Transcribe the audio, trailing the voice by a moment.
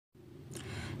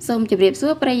សូមជម្រាបសួ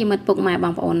រប្រិយមិត្តពុកម៉ែប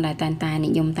ងប្អូនដែលតែ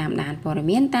និយមតាមដានព័ត៌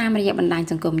មានតាមរយៈបណ្ដាញ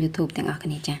សង្គម YouTube ទាំងអស់គ្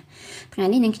នាចា៎ថ្ងៃ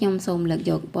នេះនឹងខ្ញុំសូមលើក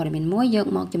យកព័ត៌មានមួយយក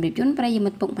មកជម្រាបជូនប្រិយមិ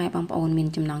ត្តពុកម៉ែបងប្អូនមាន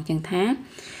ចំណងជើងថា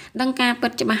ដឹងការពិ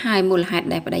តច្បាស់ហើយមូលហេតុ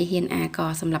ដែលប្តីហ៊ានអាក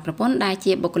សម្រាប់ប្រពន្ធដែល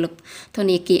ជាបុគ្គលិកធ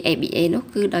នាគារ ABA នោះ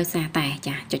គឺដោយសារតែ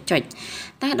ចាចុច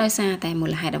តែដោយសារតែមូ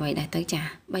លហេតុអ្វីដែរទៅចា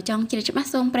បើចង់ជ្រាបច្បាស់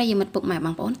សូមប្រិយមិត្តពុកម៉ែប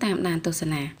ងប្អូនតាមដានទស្ស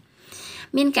នា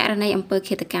មានករណីអំពើ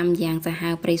ឃាតកម្មយ៉ាងសាហា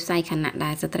វព្រៃផ្សៃខណៈ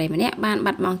ដែលស្ត្រីម្នាក់បាន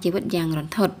បាត់បង់ជីវិតយ៉ាងរ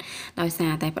ន្ធត់ដោយសា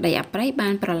រតែប្តីអប្រិយបា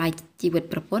នប្រឡាយជីវិត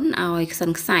ប្រពន្ធឲ្យខ្សឹ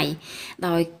ងខ្សៃ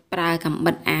ដោយប្រើកាំ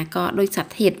បិតអាកដោយសត្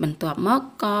វធាតុបន្ទាប់មក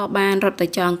ក៏បានរត់ទៅ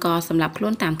ចងកសម្រាប់ខ្លួ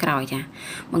នតាមក្រោយចា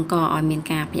បង្កឲ្យមាន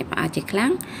ការភ្ញាក់ផ្អើលជាខ្លាំ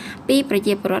ងពីប្រ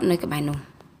ជាពលរដ្ឋនៅក្បែរនោះ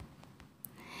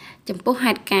ចំពោះ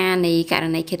ហេតុការណ៍នៃករ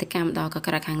ណីឃាតកម្មដ៏ក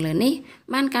ក្រើកខាងលើនេះ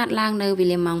បានកើតឡើងនៅវេ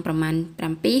លាម៉ោងប្រមាណ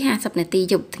 7:50 នាទី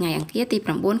យប់ថ្ងៃអង្គារទី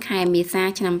 9 ខែមេសា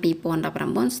ឆ្នាំ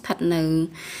 2019 ស្ថិតនៅ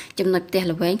ចំណុចផ្ទះ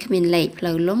ល្វែងគ្មានលេខផ្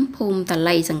លូវលំភូមិតា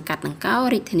ឡីសង្កាត់ដង្កោ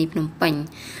រាជធានីភ្នំពេញ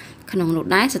ក្នុងនោះ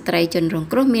ដែរស្ត្រីជនរង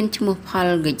គ្រោះមានឈ្មោះផល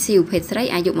ហ្គិចស៊ីវភេទស្រី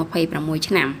អាយុ 26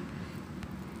 ឆ្នាំ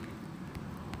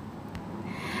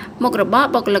មុខរបរ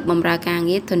បុគ្គលិកបម្រើការ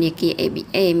ងារធនាគារ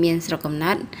ABA មានស្រុកកំ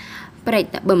ណើតព្រែក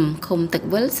តាបឹមឃុំទឹក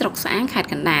វិលស្រុកស្អាងខេត្ត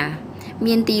កណ្ដាល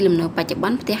មានទីលំនៅបច្ចុប្ប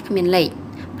ន្នផ្ទះគ្មានលេខ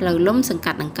ផ្លូវលំសង្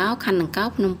កាត់ដង្កោខណ្ឌដង្កោ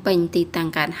ភ្នំពេញទីតាំង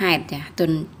កើតហេតុចា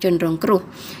ជនរងគ្រោះ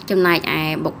ចំណែកឯ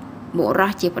បុរ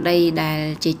សជាប្តីដែល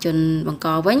ជាជនបង្ក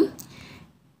វិញ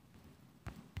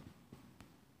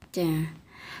ចា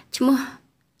ឈ្មោះ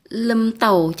លឹម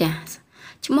តោចា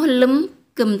ឈ្មោះលឹម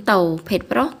គឹមតោភេទ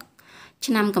ប្រុស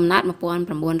ឆ្នាំកំណើត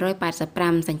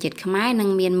 1985 សញ្ជាតិខ្មែរនិង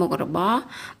មានមុខរបរ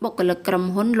បុគ្គលិកក្រុម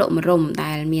ហ៊ុនលក់ម្រុំ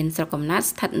ដែលមានស្រុកកំណើត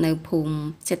ស្ថិតនៅភូមិ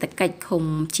សេដ្ឋកិច្ចឃុំ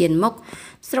ជៀនមុខ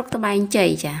ស្រុកត្បែងជ័យ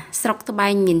ចាស្រុកត្បែ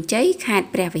ងមានជ័យខេត្ត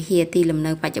ព្រះវិហារទីលំ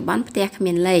នៅបច្ចុប្បន្នផ្ទះគ្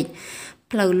មានលេខ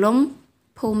ផ្លូវលំ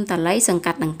ភូមិតាឡីសង្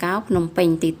កាត់ដង្កោភ្នំពេញ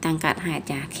ទីតាំងកើតហេតុ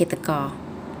ចាឃាតករ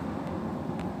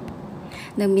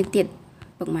នៅមានទៀត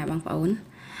ពុកម៉ែបងប្អូន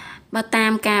បើតា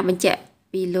មការបញ្ជាក់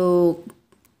ពីលោក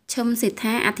ឈឹមសេដ្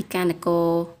ឋាអធិការនគរ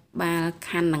បាលខ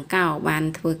ណ្ឌដង្កោបាន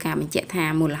ធ្វើការបញ្ជាក់ថា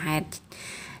មូលហេតុ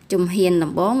ជំហាន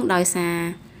ដំបូងដោយសារ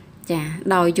ចា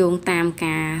ដោយយោងតាម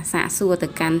ការសាកសួរទៅ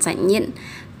កាន់សាច់ញាតិ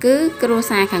គឺគ្រួ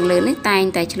សារខាងលើនេះតែង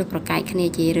តែឆ្លោះប្រកែកគ្នា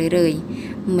ជារឿយ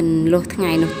មិនលុះថ្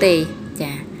ងៃនោះទេ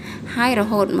ចាហើយរ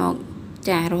ហូតម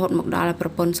កដល់ប្រ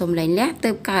ពន្ធសុំលែងលះ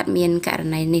ទើបកើតមានករ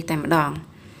ណីនេះតែម្ដង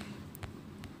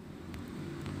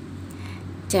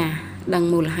ចាដឹង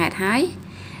មូលហេតុហើយ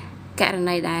ករ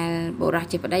ណីដែលបុរស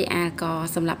ជាប្តីអាក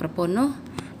សម្រាប់ប្រពន្ធនោះ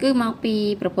គឺមកពី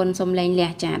ប្រពន្ធសុំលែង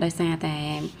លះចាដោយសារតែ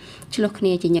ឆ្លោះគ្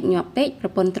នាជាញឹកញាប់ពេកប្រ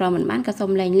ពន្ធទ្រាំមិនបានក៏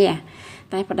សុំលែងលះ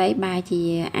តែប្តីបែរជា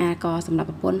អាកសម្រាប់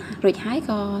ប្រពន្ធរួចហើយ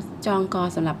ក៏ចងក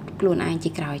សម្រាប់ខ្លួនឯងជា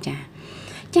ក្រោយ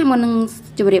ចាមុននឹង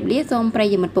ជម្រាបលាសូមប្រិ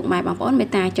យមិត្តពុកម៉ែបងប្អូនមេ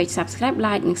ត្តាចុច Subscribe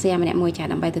Like និង Share ម្នាក់មួយចា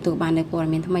ដើម្បីទទួលបាននូវព័ត៌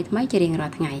មានថ្មីៗជារៀងរា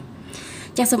ល់ថ្ងៃ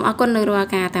ចាសូមអរគុណនៅរាល់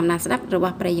ការតាមដានស្ដាប់រប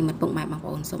ស់ប្រិយមិត្តពុកម៉ែបងប្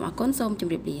អូនសូមអរគុណសូមជ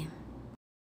ម្រាបលា